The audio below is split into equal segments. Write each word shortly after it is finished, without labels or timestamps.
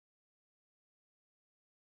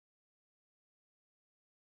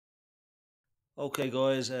Okay,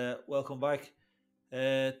 guys, welcome back.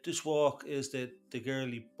 This walk is the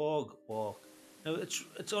Girley Bog Walk. Now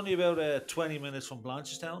it's only about 20 minutes from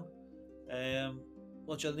Blanchardstown. Um,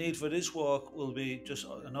 what you'll need for this walk will be just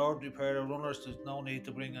an ordinary pair of runners. There's no need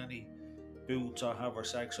to bring any boots or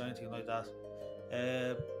haversacks or anything like that.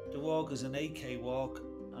 The walk is an 8k walk,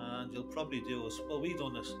 and you'll probably do it. Well, we've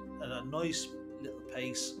done this at a nice little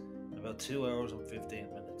pace, in about 2 hours and 15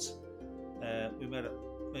 minutes. We met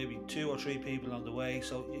maybe two or three people on the way,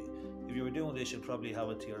 so if you were doing this, you'd probably have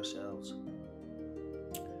it to yourselves.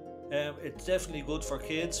 It's definitely good for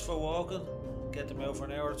kids for walking. Get them out for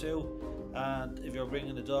an hour or two, and if you're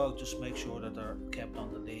bringing a dog, just make sure that they're kept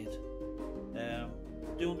on the lead.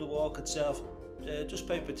 Doing the walk itself, just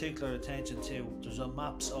pay particular attention to. There's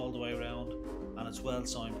maps all the way around, and it's well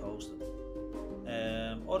signposted.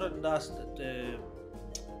 Other than that, the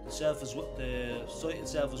site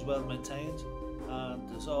itself is well maintained, and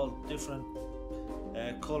there's all different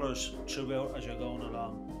colours throughout as you're going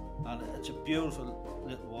along, and it's a beautiful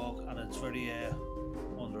little walk, and it's very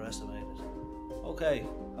underestimated. Okay,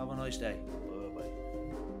 have a nice day.